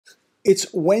It's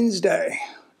Wednesday,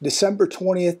 December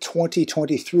 20th,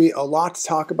 2023. A lot to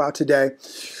talk about today.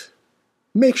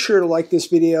 Make sure to like this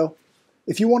video.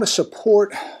 If you want to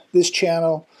support this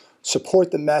channel, support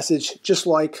the message, just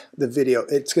like the video.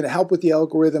 It's going to help with the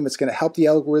algorithm. It's going to help the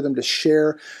algorithm to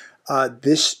share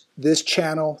this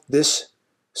channel, this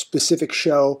specific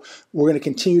show. We're going to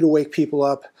continue to wake people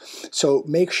up. So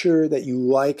make sure that you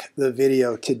like the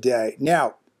video today.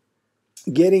 Now,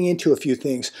 getting into a few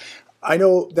things. I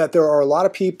know that there are a lot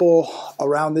of people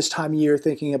around this time of year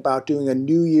thinking about doing a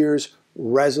New Year's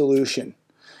resolution.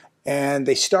 And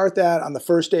they start that on the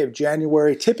first day of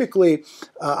January. Typically,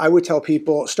 I would tell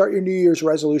people, start your New Year's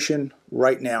resolution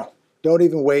right now. Don't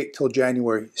even wait till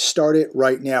January. Start it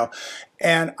right now.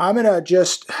 And I'm going to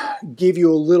just give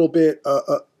you a little bit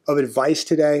of advice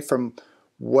today from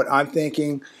what I'm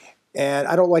thinking. And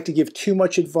I don't like to give too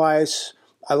much advice.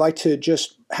 I like to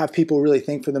just have people really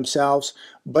think for themselves.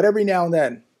 But every now and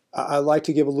then, I like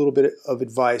to give a little bit of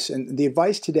advice. And the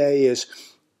advice today is,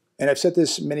 and I've said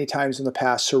this many times in the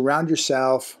past, surround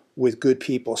yourself with good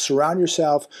people. Surround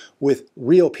yourself with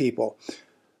real people.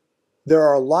 There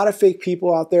are a lot of fake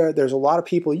people out there. There's a lot of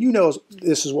people, you know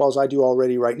this as well as I do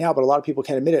already right now, but a lot of people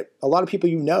can't admit it. A lot of people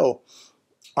you know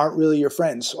aren't really your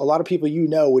friends. A lot of people you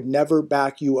know would never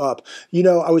back you up. You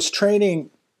know, I was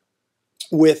training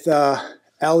with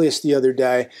Alias the other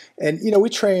day, and you know, we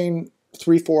train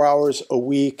 3-4 hours a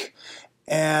week,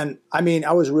 and I mean,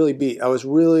 I was really beat. I was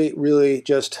really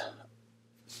just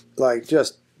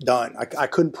done. I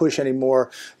couldn't push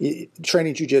anymore.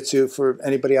 Training jiu-jitsu, for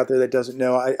anybody out there that doesn't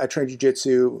know, I train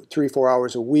jiu-jitsu 3-4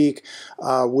 hours a week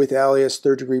with Alias,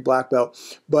 3rd degree black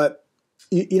belt. But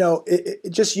you know,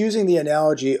 just using the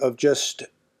analogy of just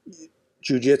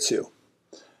jiu-jitsu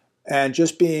and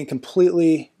just being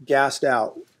completely gassed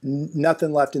out,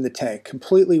 nothing left in the tank,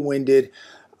 completely winded,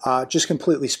 just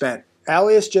completely spent.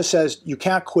 Alias just says, you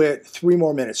can't quit, 3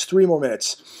 more minutes, 3 more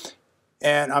minutes.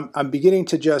 And I'm beginning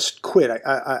to just quit.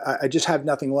 I just have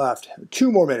nothing left.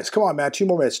 2 more minutes. Come on, man, 2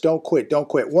 more minutes. Don't quit, don't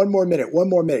quit. 1 more minute, 1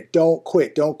 more minute. Don't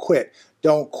quit, don't quit,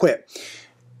 don't quit.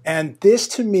 And this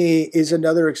to me is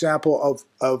another example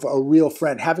of a real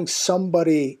friend, having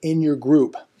somebody in your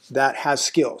group that has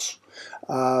skills.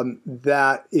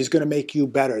 That is going to make you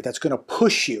better, that's going to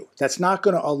push you, that's not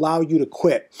going to allow you to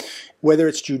quit. Whether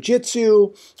it's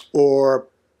jiu-jitsu or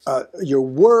your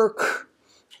work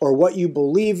or what you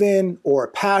believe in or a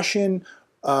passion,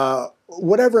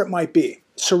 whatever it might be.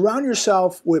 Surround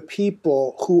yourself with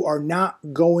people who are not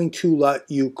going to let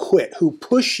you quit, who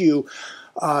push you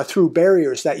through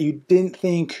barriers that you didn't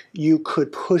think you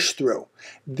could push through.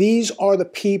 These are the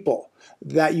people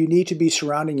that you need to be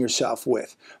surrounding yourself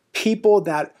with. People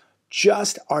that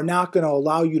just are not going to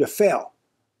allow you to fail.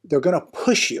 They're going to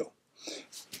push you.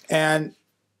 And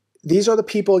these are the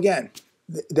people, again,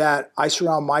 that I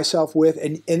surround myself with.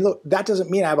 And look, that doesn't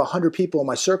mean I have 100 people in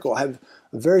my circle. I have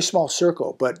a very small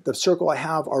circle, but the circle I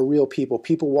have are real people,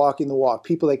 people walking the walk,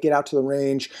 people that get out to the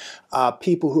range,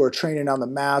 people who are training on the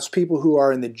mats, people who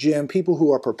are in the gym, people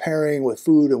who are preparing with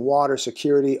food and water,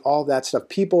 security, all that stuff,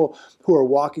 people who are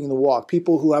walking the walk,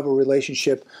 people who have a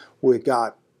relationship with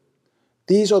God.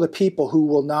 These are the people who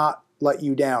will not let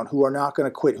you down, who are not going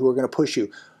to quit, who are going to push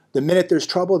you. The minute there's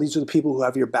trouble, these are the people who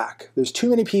have your back. There's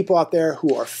too many people out there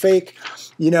who are fake.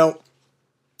 You know,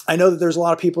 I know that there's a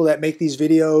lot of people that make these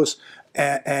videos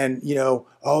and you know,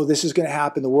 oh, this is going to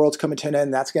happen. The world's coming to an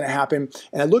end. That's going to happen.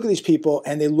 And I look at these people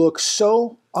and they look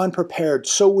so unprepared,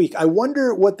 so weak. I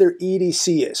wonder what their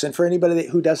EDC is. And for anybody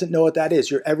who doesn't know what that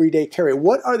is, your everyday carry.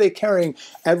 What are they carrying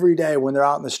every day when they're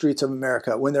out in the streets of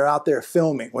America, when they're out there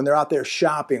filming, when they're out there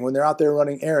shopping, when they're out there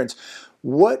running errands?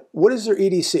 What is their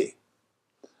EDC?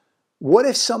 What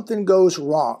if something goes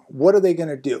wrong? What are they going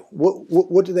to do?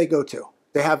 What do they go to?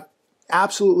 They have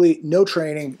absolutely no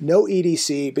training, no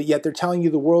EDC, but yet they're telling you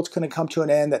the world's going to come to an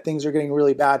end, that things are getting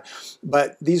really bad.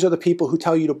 But these are the people who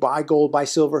tell you to buy gold, buy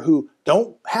silver, who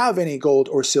don't have any gold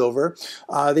or silver.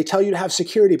 They tell you to have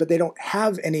security, but they don't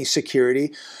have any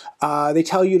security. They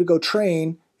tell you to go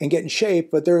train and get in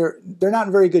shape, but they're not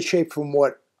in very good shape from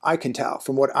what I can tell,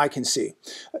 from what I can see.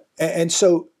 And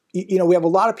so, you know, we have a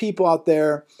lot of people out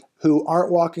there who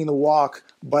aren't walking the walk,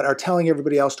 but are telling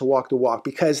everybody else to walk the walk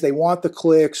because they want the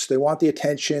clicks, they want the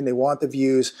attention, they want the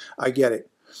views. I get it.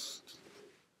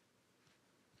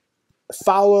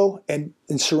 Follow and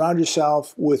surround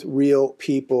yourself with real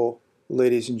people,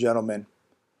 ladies and gentlemen.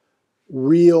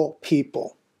 Real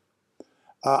people.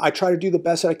 I try to do the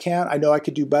best that I can. I know I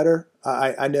could do better.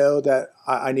 I know that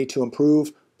I need to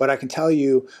improve, but I can tell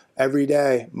you every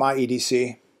day my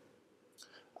EDC.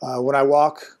 When I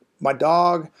walk my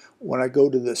dog, when I go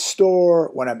to the store,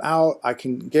 when I'm out, I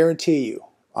can guarantee you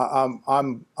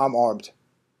I'm armed.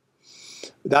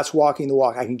 That's walking the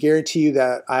walk. I can guarantee you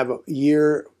that I have a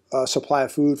year supply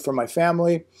of food for my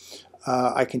family.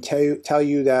 I can tell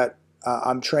you that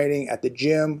I'm training at the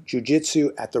gym,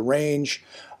 jiu-jitsu, at the range.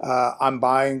 I'm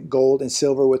buying gold and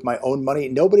silver with my own money.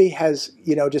 Nobody has,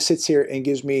 just sits here and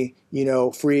gives me,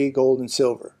 free gold and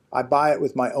silver. I buy it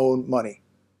with my own money.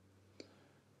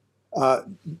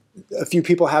 A few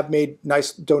people have made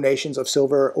nice donations of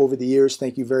silver over the years.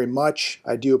 Thank you very much.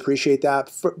 I do appreciate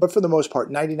that. But for the most part,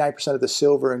 99% of the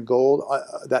silver and gold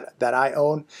that I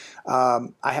own,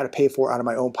 I had to pay for out of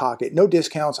my own pocket. No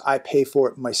discounts. I pay for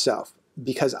it myself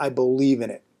because I believe in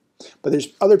it. But there's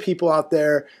other people out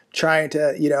there trying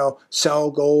to,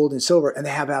 sell gold and silver, and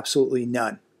they have absolutely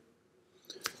none.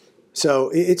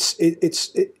 So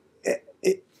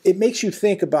it makes you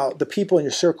think about the people in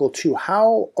your circle too.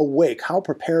 How awake, how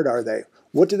prepared are they?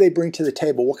 What do they bring to the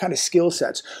table? What kind of skill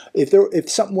sets? If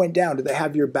something went down, do they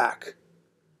have your back?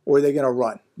 Or are they going to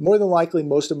run? More than likely,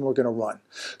 most of them are going to run.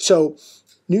 So,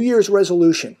 New Year's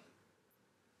resolution.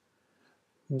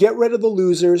 Get rid of the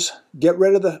losers. Get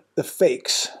rid of the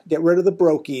fakes. Get rid of the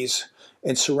brokies.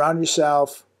 And surround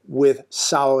yourself with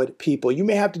solid people. You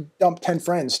may have to dump 10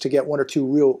 friends to get 1 or 2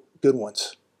 real good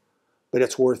ones. But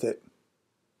it's worth it.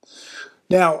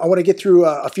 Now, I want to get through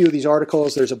a few of these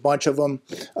articles. There's a bunch of them.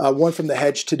 One from The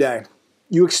Hedge today.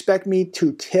 You expect me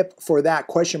to tip for that?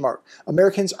 Question mark.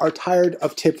 Americans are tired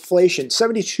of tipflation.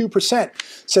 72%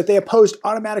 said they opposed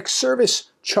automatic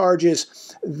service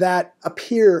charges that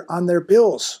appear on their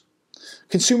bills.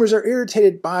 Consumers are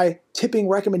irritated by tipping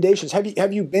recommendations.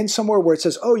 Have you been somewhere where it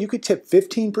says, oh, you could tip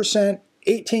 15%,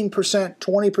 18%,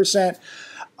 20%?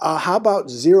 How about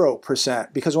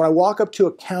 0%? Because when I walk up to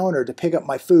a counter to pick up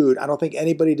my food, I don't think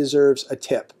anybody deserves a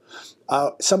tip.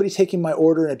 Somebody taking my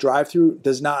order in a drive-thru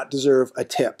does not deserve a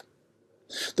tip.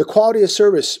 The quality of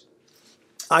service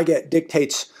I get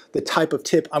dictates the type of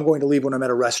tip I'm going to leave when I'm at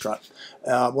a restaurant.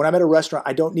 When I'm at a restaurant,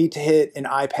 I don't need to hit an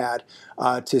iPad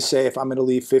to say if I'm going to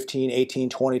leave 15, 18,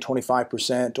 20,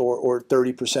 25% or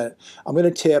 30%. I'm going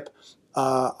to tip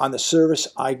on the service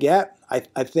I get.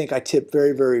 I think I tip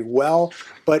very, very well.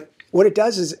 But what it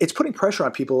does is it's putting pressure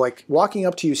on people, like walking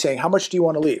up to you saying, how much do you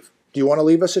want to leave? Do you want to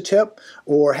leave us a tip?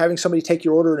 Or having somebody take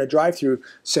your order in a drive-thru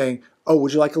saying, oh,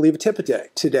 would you like to leave a tip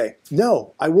today?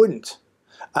 No, I wouldn't.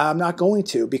 I'm not going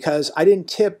to, because I didn't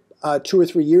tip 2 or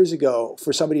 3 years ago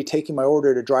for somebody taking my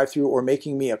order at a drive-thru or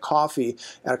making me a coffee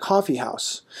at a coffee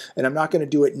house. And I'm not going to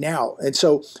do it now. And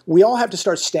so we all have to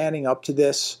start standing up to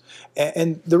this.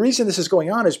 And the reason this is going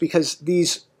on is because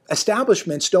these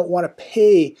establishments don't want to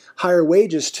pay higher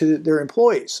wages to their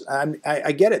employees.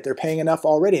 I get it. They're paying enough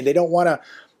already. And they don't want to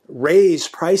raise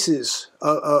prices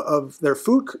of their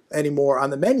food anymore on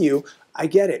the menu. I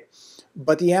get it.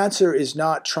 But the answer is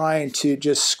not trying to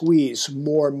just squeeze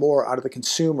more and more out of the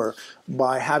consumer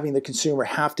by having the consumer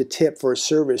have to tip for a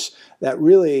service that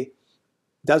really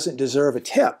doesn't deserve a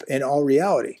tip in all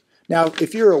reality. Now,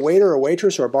 if you're a waiter or a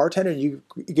waitress or a bartender and you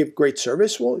give great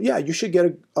service, well, yeah, you should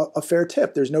get a fair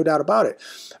tip. There's no doubt about it.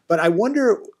 But I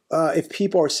wonder if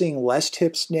people are seeing less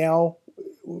tips now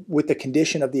with the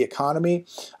condition of the economy.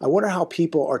 I wonder how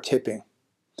people are tipping.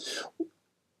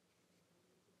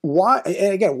 Why,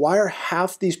 and again, why are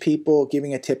half these people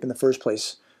giving a tip in the first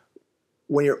place?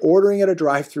 When you're ordering at a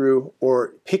drive-thru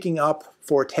or picking up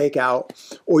for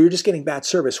takeout, or you're just getting bad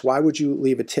service, why would you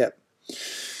leave a tip?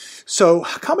 So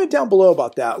comment down below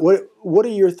about that. What are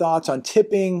your thoughts on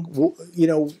tipping?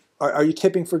 Are you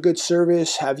tipping for good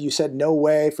service? Have you said no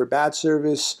way for bad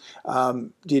service?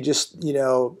 Do you just,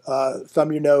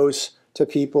 thumb your nose to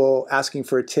people asking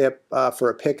for a tip for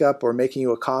a pickup or making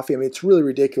you a coffee? I mean, it's really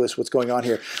ridiculous what's going on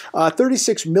here.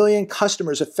 36 million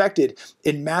customers affected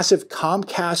in massive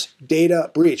Comcast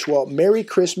data breach. Well, Merry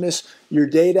Christmas. Your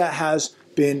data has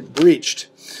been breached.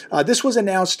 This was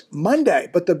announced Monday,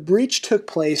 but the breach took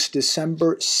place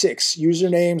December 6th.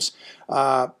 Usernames,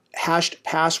 hashed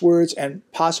passwords, and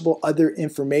possible other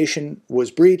information was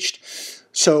breached.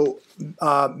 So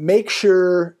make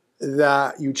sure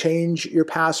that you change your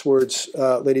passwords,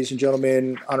 ladies and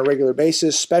gentlemen, on a regular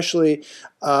basis, especially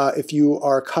if you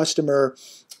are a customer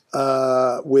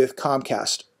with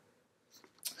Comcast.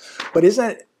 But isn't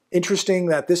it interesting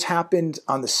that this happened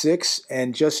on the 6th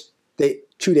and just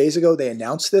 2 days ago they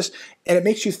announced this? And it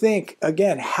makes you think,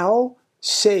 again, how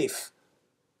safe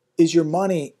is your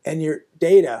money and your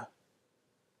data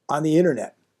on the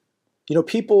internet?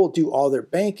 People do all their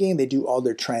banking, they do all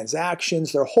their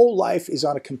transactions, their whole life is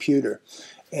on a computer.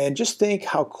 And just think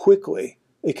how quickly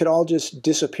it could all just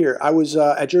disappear. I was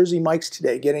at Jersey Mike's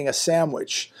today getting a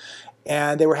sandwich,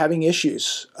 and they were having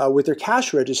issues with their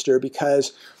cash register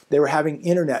because they were having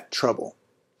internet trouble.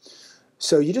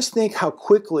 So you just think how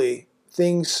quickly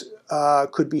things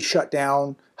could be shut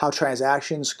down, how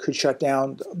transactions could shut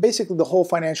down. Basically, the whole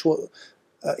financial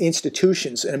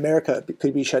institutions in America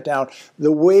could be shut down.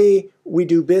 The way we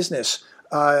do business,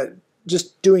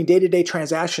 just doing day-to-day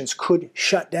transactions could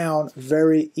shut down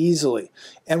very easily.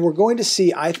 And we're going to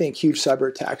see, I think, huge cyber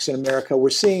attacks in America.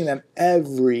 We're seeing them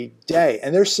every day,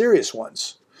 and they're serious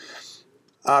ones.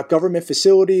 Government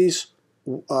facilities,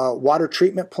 water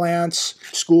treatment plants,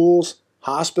 schools,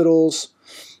 hospitals,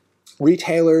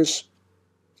 retailers,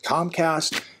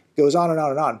 Comcast, goes on and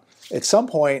on and on. At some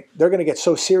point, they're going to get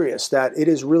so serious that it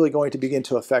is really going to begin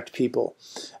to affect people.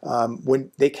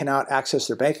 When they cannot access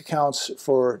their bank accounts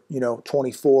for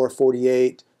 24,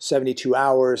 48, 72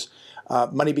 hours,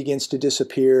 money begins to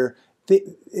disappear.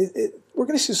 We're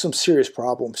going to see some serious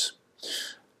problems.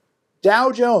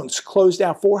 Dow Jones closed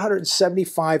down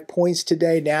 475 points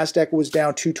today. NASDAQ was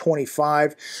down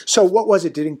 225. So what was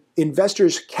it? Did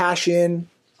investors cash in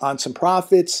on some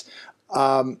profits?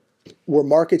 Were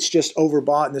markets just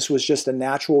overbought and this was just a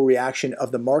natural reaction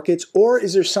of the markets? Or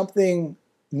is there something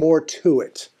more to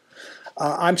it?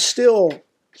 I'm still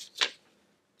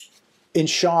in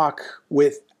shock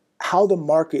with how the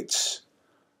markets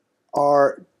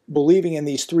are believing in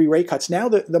these 3 rate cuts. Now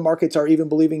the markets are even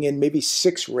believing in maybe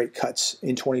 6 rate cuts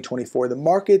in 2024. The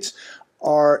markets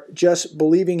are just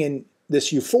believing in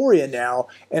this euphoria now,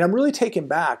 and I'm really taken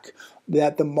back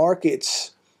that the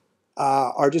markets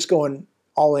are just going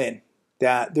all in,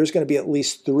 that there's going to be at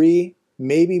least 3,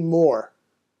 maybe more,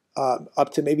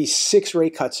 up to maybe 6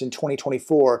 rate cuts in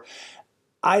 2024.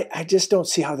 I just don't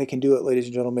see how they can do it, ladies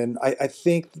and gentlemen. I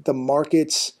think the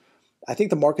markets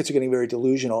are getting very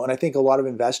delusional, and I think a lot of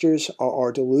investors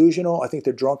are delusional. I think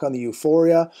they're drunk on the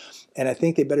euphoria, and I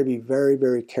think they better be very,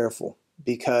 very careful,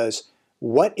 because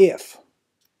what if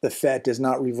the Fed does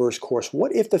not reverse course?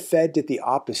 What if the Fed did the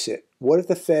opposite? What if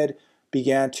the Fed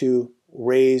began to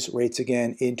raise rates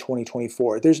again in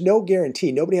 2024? There's no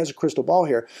guarantee. Nobody has a crystal ball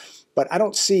here, but I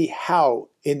don't see how,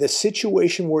 in the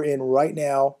situation we're in right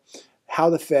now, how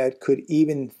the Fed could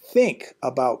even think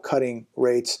about cutting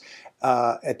rates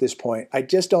at this point. I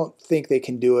just don't think they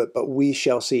can do it, but we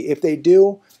shall see. If they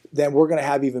do, then we're going to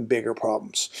have even bigger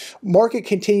problems. Market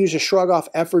continues to shrug off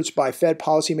efforts by Fed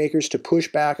policymakers to push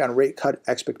back on rate cut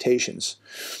expectations.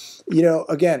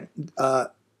 Again,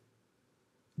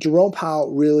 Jerome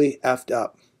Powell really effed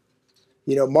up.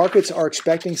 Markets are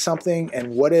expecting something,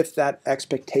 and what if that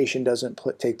expectation doesn't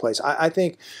take place? I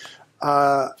think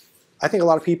a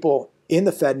lot of people in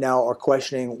the Fed now are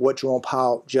questioning what Jerome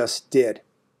Powell just did.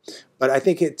 But I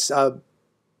think it's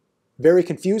very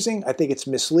confusing. I think it's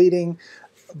misleading.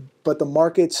 But the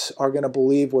markets are going to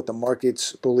believe what the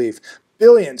markets believe.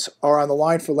 Billions are on the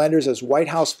line for lenders as White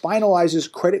House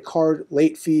finalizes credit card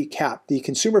late fee cap. The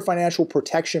Consumer Financial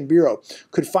Protection Bureau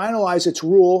could finalize its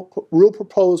rule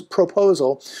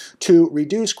proposal to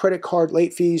reduce credit card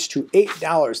late fees to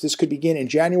 $8. This could begin in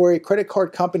January. Credit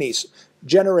card companies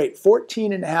generate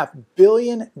 $14.5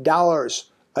 billion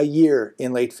a year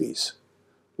in late fees,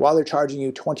 while they're charging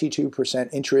you 22%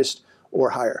 interest or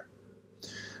higher.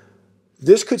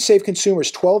 This could save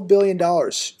consumers $12 billion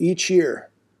each year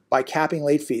by capping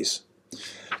late fees.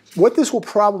 What this will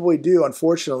probably do,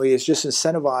 unfortunately, is just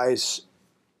incentivize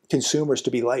consumers to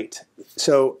be late.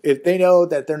 So if they know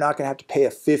that they're not going to have to pay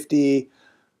a $50,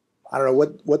 I don't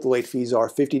know what the late fees are,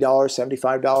 $50,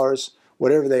 $75,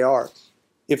 whatever they are.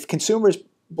 If consumers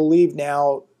believe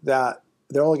now that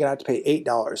they're only going to have to pay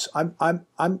 $8,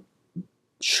 I'm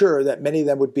sure that many of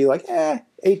them would be like,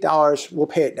 $8, we'll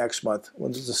pay it next month.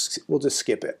 We'll just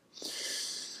skip it.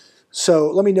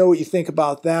 So let me know what you think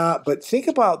about that. But think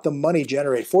about the money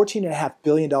generated, $14.5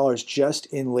 billion just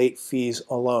in late fees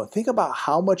alone. Think about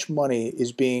how much money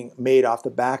is being made off the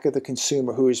back of the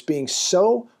consumer, who is being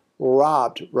so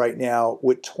robbed right now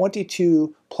with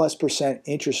 22+%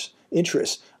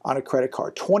 interest on a credit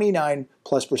card,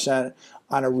 29+%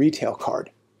 on a retail card.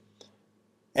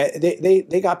 And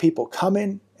they got people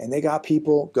coming and they got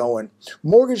people going.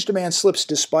 Mortgage demand slips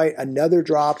despite another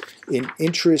drop in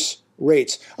interest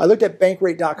rates. I looked at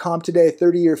bankrate.com today,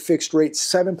 30-year fixed rate,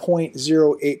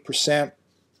 7.08%.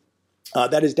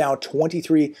 That is down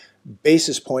 23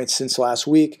 basis points since last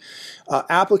week.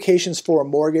 Applications for a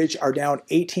mortgage are down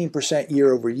 18%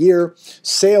 year over year.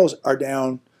 Sales are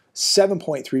down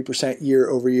 7.3% year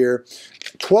over year.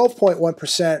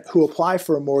 12.1% who apply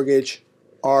for a mortgage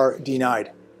are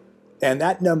denied. And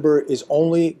that number is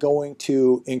only going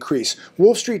to increase.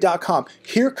 Wolfstreet.com.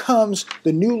 Here comes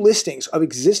the new listings of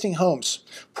existing homes.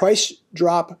 Price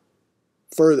drop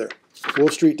further.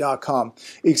 Wolfstreet.com.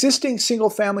 Existing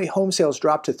single-family home sales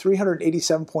dropped to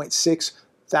 387.6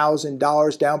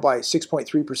 $1,000, down by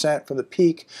 6.3% from the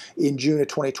peak in June of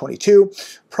 2022.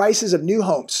 Prices of new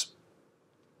homes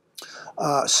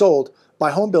sold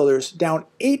by home builders down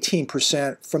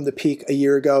 18% from the peak a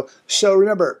year ago. So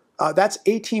remember, that's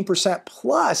 18%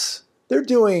 plus they're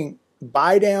doing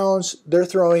buy downs. They're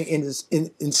throwing in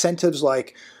incentives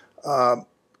like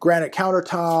granite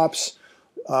countertops,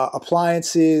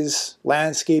 appliances,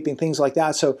 landscaping, things like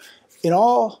that. So in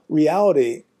all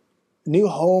reality, new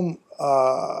home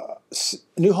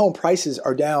prices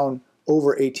are down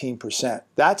over 18%.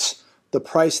 That's the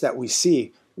price that we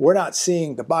see. We're not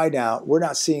seeing the buy down. We're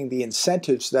not seeing the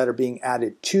incentives that are being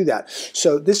added to that.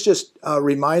 So this just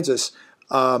reminds us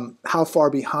how far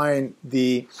behind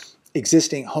the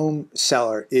existing home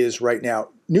seller is right now.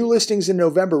 New listings in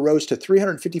November rose to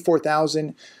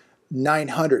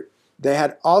 354,900. They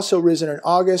had also risen in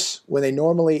August when they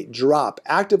normally drop.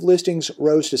 Active listings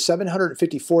rose to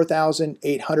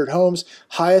 754,800 homes,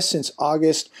 highest since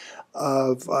August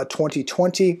of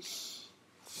 2020.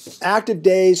 Active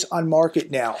days on market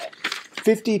now,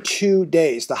 52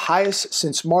 days, the highest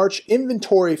since March.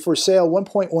 Inventory for sale,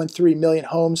 1.13 million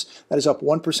homes. That is up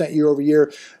 1% year over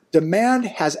year. Demand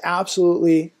has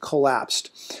absolutely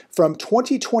collapsed. From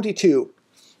 2022,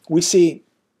 we see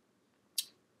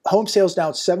home sales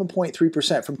down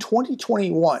 7.3%. From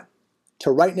 2021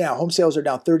 to right now, home sales are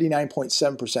down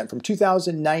 39.7%. From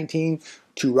 2019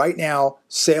 to right now,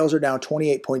 sales are down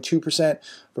 28.2%.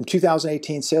 From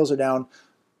 2018, sales are down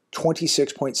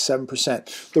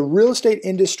 26.7%. The real estate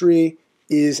industry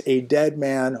is a dead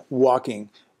man walking.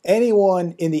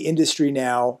 Anyone in the industry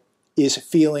now is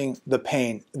feeling the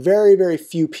pain. Very, very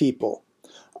few people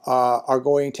are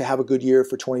going to have a good year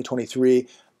for 2023,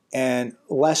 and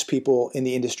less people in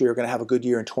the industry are going to have a good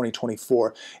year in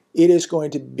 2024. It is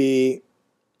going to be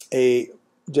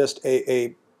just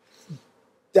a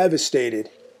devastated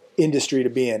industry to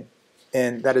be in,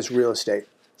 and that is real estate.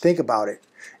 Think about it.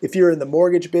 If you're in the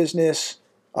mortgage business,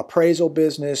 appraisal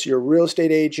business, you're a real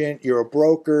estate agent, you're a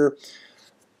broker,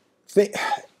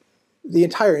 the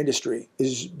entire industry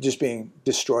is just being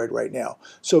destroyed right now.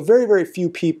 So very, very few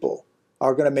people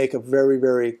are going to make a very,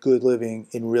 very good living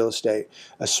in real estate,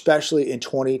 especially in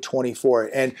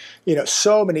 2024. And, you know,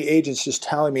 so many agents just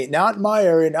telling me, not in my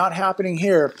area, not happening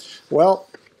here. Well,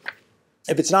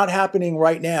 if it's not happening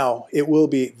right now, it will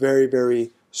be very, very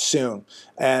soon.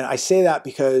 And I say that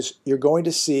because you're going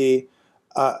to see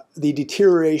the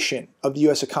deterioration of the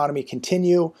U.S. economy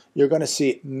continue. You're going to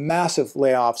see massive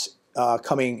layoffs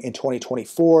coming in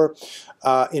 2024.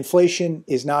 Inflation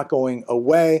is not going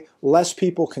away. Less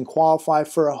people can qualify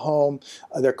for a home.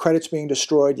 Their credit's being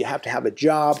destroyed. You have to have a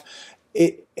job.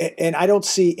 And I don't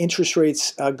see interest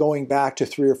rates going back to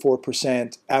 3 or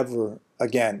 4% ever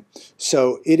again.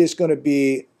 So it is going to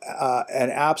be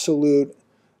an absolute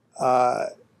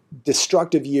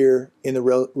destructive year in the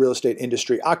real estate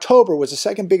industry. October was the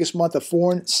second biggest month of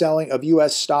foreign selling of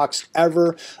U.S. stocks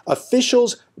ever.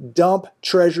 Officials dump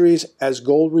treasuries as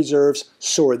gold reserves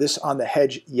soar. This on the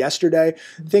Hedge yesterday.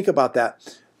 Think about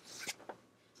that.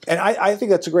 And I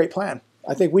think that's a great plan.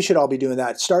 I think we should all be doing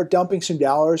that. Start dumping some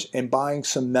dollars and buying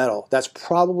some metal. That's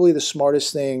probably the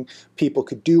smartest thing people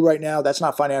could do right now. That's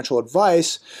not financial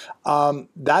advice.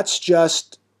 That's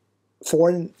just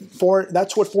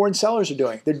that's what foreign sellers are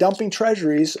doing. They're dumping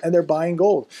treasuries and they're buying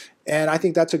gold. And I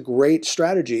think that's a great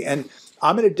strategy. And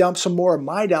I'm going to dump some more of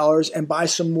my dollars and buy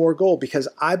some more gold because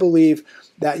I believe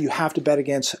that you have to bet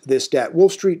against this debt.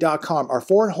 Wolfstreet.com, are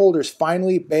foreign holders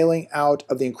finally bailing out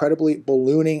of the incredibly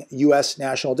ballooning U.S.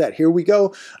 national debt? Here we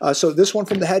go. So this one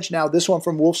from the Hedge now, this one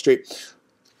from Wolf Street.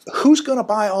 Who's going to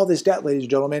buy all this debt, ladies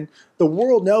and gentlemen? The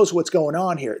world knows what's going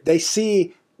on here. They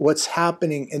see what's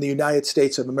happening in the United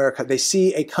States of America. They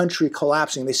see a country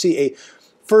collapsing. They see a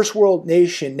first world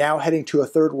nation now heading to a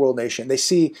third world nation. They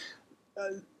see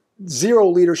zero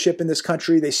leadership in this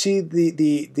country. They see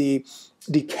the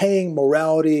decaying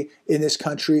morality in this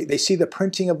country. They see the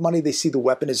printing of money. They see the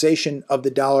weaponization of the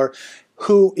dollar.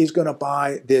 Who is going to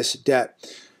buy this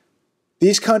debt?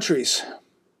 These countries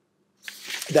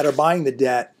that are buying the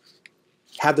debt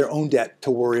have their own debt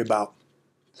to worry about.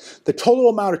 The total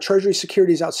amount of Treasury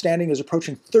securities outstanding is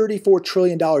approaching $34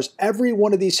 trillion. Every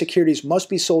one of these securities must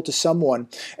be sold to someone,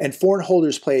 and foreign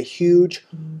holders play a huge,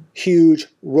 huge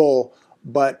role,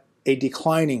 but a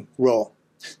declining role.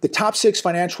 The top 6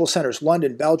 financial centers,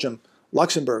 London, Belgium,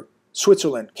 Luxembourg,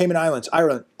 Switzerland, Cayman Islands,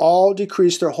 Ireland, all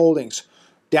decreased their holdings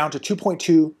down to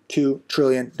 $2.22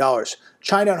 trillion.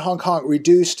 China and Hong Kong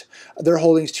reduced their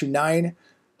holdings to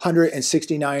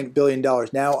 $969 billion,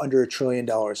 now under $1 trillion.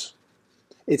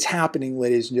 It's happening,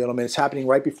 ladies and gentlemen. It's happening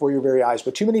right before your very eyes.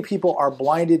 But too many people are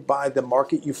blinded by the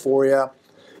market euphoria.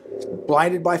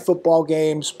 blinded by football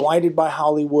games, blinded by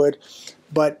Hollywood,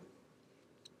 but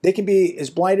they can be as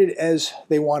blinded as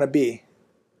they want to be.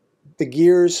 The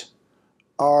gears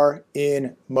are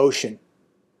in motion,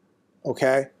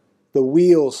 okay? The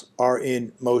wheels are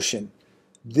in motion.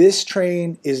 This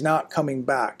train is not coming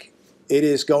back. It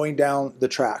is going down the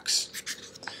tracks.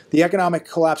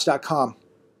 TheEconomicCollapse.com.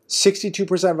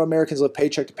 62% of Americans live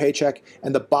paycheck to paycheck,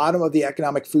 and the bottom of the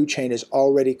economic food chain is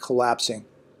already collapsing.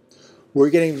 We're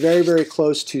getting very, very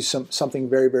close to something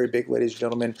very, very big, ladies and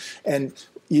gentlemen. And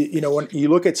you know, when you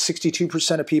look at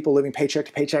 62% of people living paycheck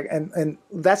to paycheck, and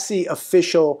that's the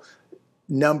official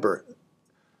number.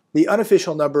 The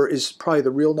unofficial number is probably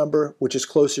the real number, which is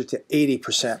closer to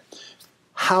 80%.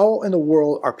 How in the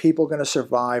world are people going to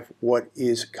survive what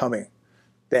is coming?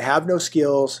 They have no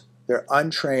skills. They're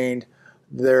untrained.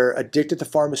 They're addicted to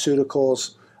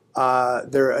pharmaceuticals.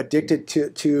 They're addicted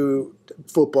to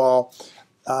football.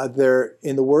 They're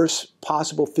in the worst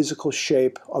possible physical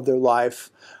shape of their life.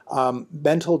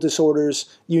 Mental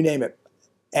disorders, you name it.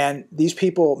 And these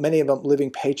people, many of them living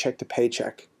paycheck to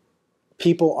paycheck.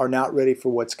 People are not ready for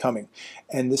what's coming.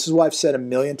 And this is why I've said a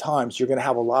million times, you're going to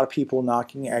have a lot of people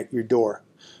knocking at your door.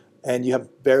 And you have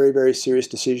very, very serious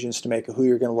decisions to make of who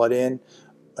you're going to let in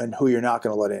and who you're not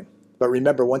going to let in. But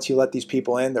remember, once you let these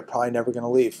people in, they're probably never going to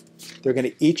leave. They're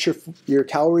going to eat your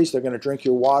calories. They're going to drink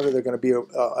your water. They're going to be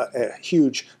a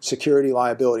huge security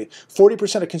liability.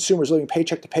 40% of consumers living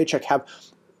paycheck to paycheck have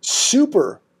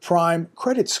super prime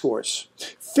credit scores.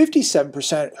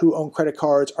 57% who own credit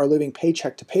cards are living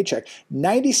paycheck to paycheck.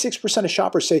 96% of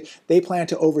shoppers say they plan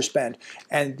to overspend.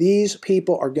 And these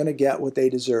people are going to get what they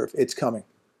deserve. It's coming.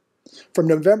 From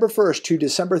November 1st to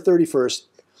December 31st,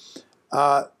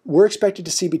 we're expected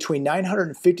to see between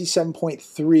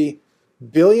 $957.3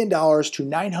 billion to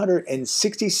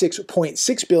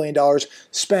 $966.6 billion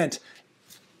spent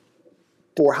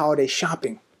for holiday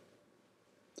shopping.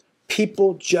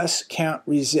 People just can't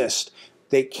resist.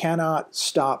 They cannot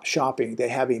stop shopping. They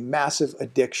have a massive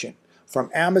addiction.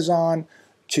 From Amazon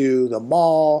to the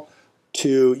mall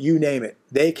to you name it.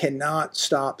 They cannot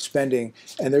stop spending,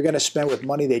 and they're going to spend with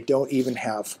money they don't even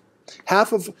have.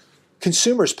 Half of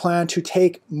consumers plan to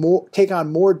take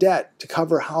on more debt to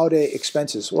cover holiday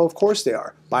expenses. Well, of course they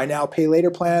are. Buy now, pay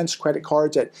later plans, credit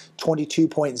cards at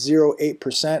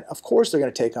 22.08%. Of course they're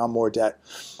going to take on more debt.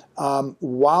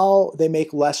 While they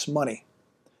make less money.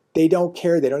 They don't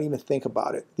care. They don't even think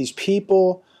about it. These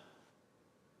people,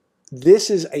 this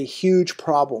is a huge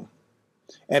problem.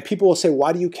 And people will say,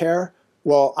 why do you care?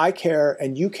 Well, I care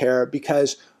and you care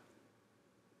because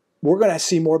we're going to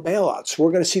see more bailouts.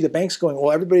 We're going to see the banks going,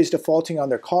 well, everybody's defaulting on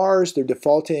their cars. They're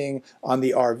defaulting on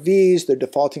the RVs. They're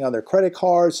defaulting on their credit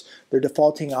cards. They're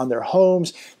defaulting on their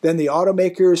homes. Then the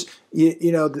automakers,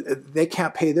 you know, they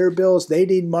can't pay their bills. They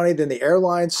need money. Then the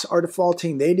airlines are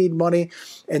defaulting. They need money.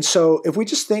 And so if we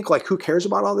just think like, who cares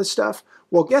about all this stuff?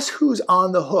 Well, guess who's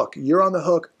on the hook? You're on the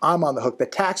hook. I'm on the hook. The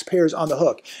taxpayer's on the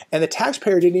hook. And the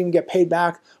taxpayer didn't even get paid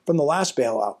back from the last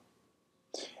bailout.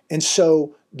 And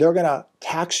so they're going to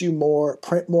tax you more,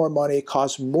 print more money,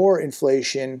 cause more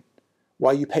inflation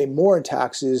while you pay more in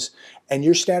taxes, and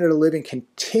your standard of living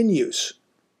continues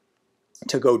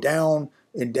to go down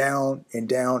and down and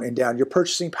down and down. Your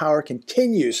purchasing power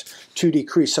continues to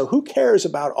decrease. So who cares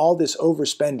about all this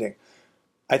overspending?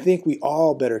 I think we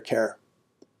all better care.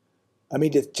 I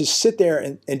mean, to sit there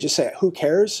and just say, who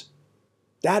cares?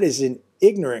 That is an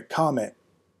ignorant comment.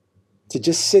 To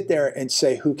just sit there and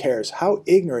say, who cares? How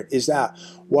ignorant is that?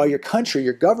 While your country,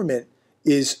 your government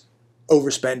is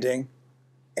overspending,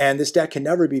 and this debt can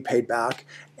never be paid back,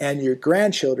 and your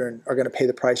grandchildren are going to pay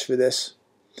the price for this.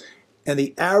 And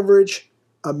the average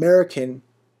American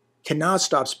cannot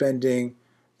stop spending.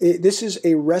 This is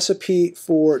a recipe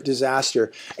for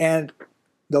disaster. And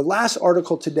the last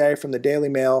article today from the Daily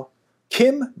Mail,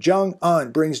 Kim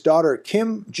Jong-un brings daughter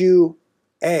Kim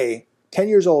Ju-ae, 10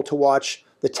 years old, to watch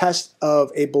the test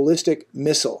of a ballistic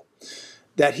missile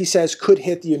that he says could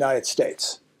hit the United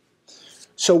States.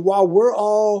 So while we're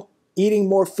all eating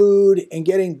more food and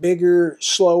getting bigger,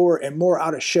 slower, and more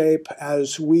out of shape,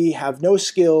 as we have no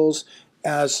skills,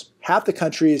 as half the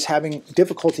country is having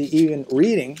difficulty even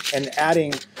reading and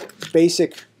adding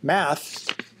basic math,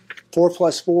 4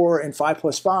 plus 4 and 5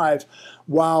 plus 5,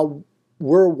 while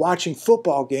we're watching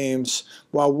football games,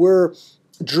 while we're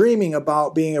dreaming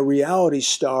about being a reality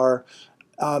star,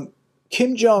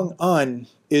 Kim Jong-un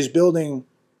is building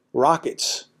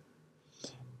rockets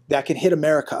that can hit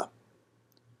America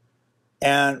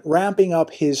and ramping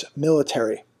up his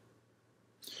military.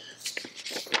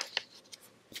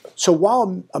 So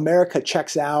while America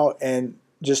checks out and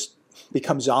just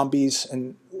becomes zombies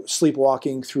and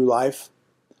sleepwalking through life,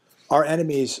 Our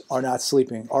enemies are not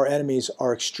sleeping. Our enemies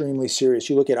are extremely serious.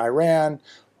 You look at Iran,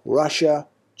 Russia,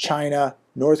 China,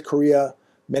 North Korea,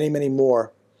 many, many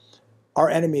more. Our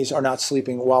enemies are not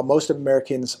sleeping while most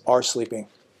Americans are sleeping.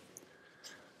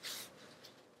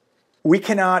 We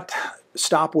cannot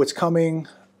stop what's coming.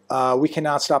 We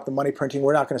cannot stop the money printing.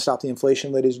 We're not going to stop the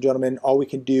inflation, ladies and gentlemen. All we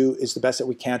can do is the best that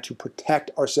we can to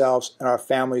protect ourselves and our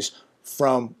families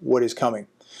from what is coming.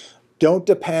 Don't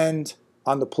depend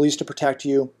on the police to protect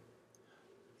you.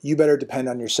 You better depend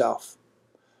on yourself.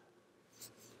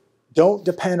 Don't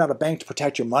depend on a bank to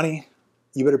protect your money.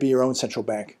 You better be your own central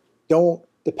bank. Don't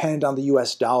depend on the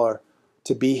US dollar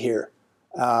to be here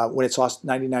when it's lost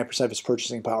 99% of its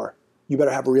purchasing power. You better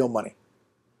have real money.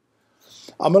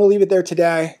 I'm going to leave it there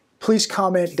today. Please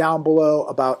comment down below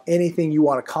about anything you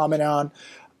want to comment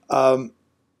on.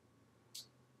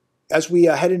 As we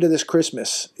head into this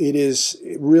Christmas, it is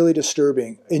really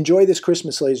disturbing. Enjoy this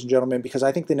Christmas, ladies and gentlemen, because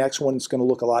I think the next one is going to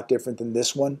look a lot different than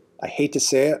this one. I hate to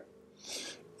say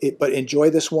it, but enjoy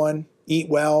this one. Eat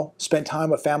well. Spend time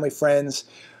with family, friends.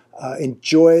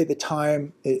 Enjoy the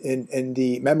time and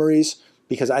the memories,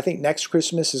 because I think next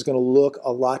Christmas is going to look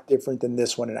a lot different than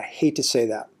this one, and I hate to say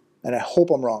that, and I hope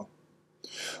I'm wrong.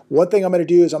 One thing I'm going to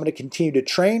do is I'm going to continue to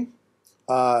train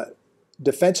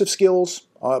defensive skills.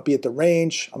 I'll be at the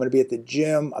range. I'm going to be at the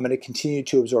gym. I'm going to continue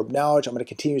to absorb knowledge. I'm going to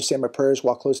continue to say my prayers,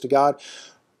 walk close to God.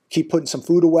 Keep putting some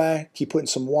food away. Keep putting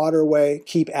some water away.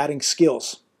 Keep adding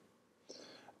skills.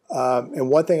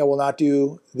 And one thing I will not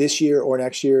do this year or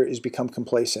next year is become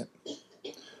complacent.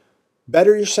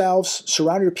 Better yourselves.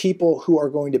 Surround your people who are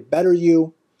going to better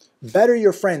you. Better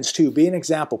your friends too. Be an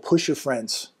example. Push your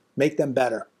friends. Make them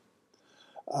better.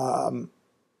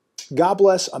 God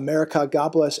bless America.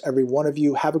 God bless every one of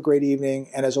you. Have a great evening.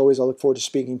 And as always, I look forward to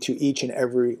speaking to each and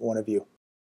every one of you.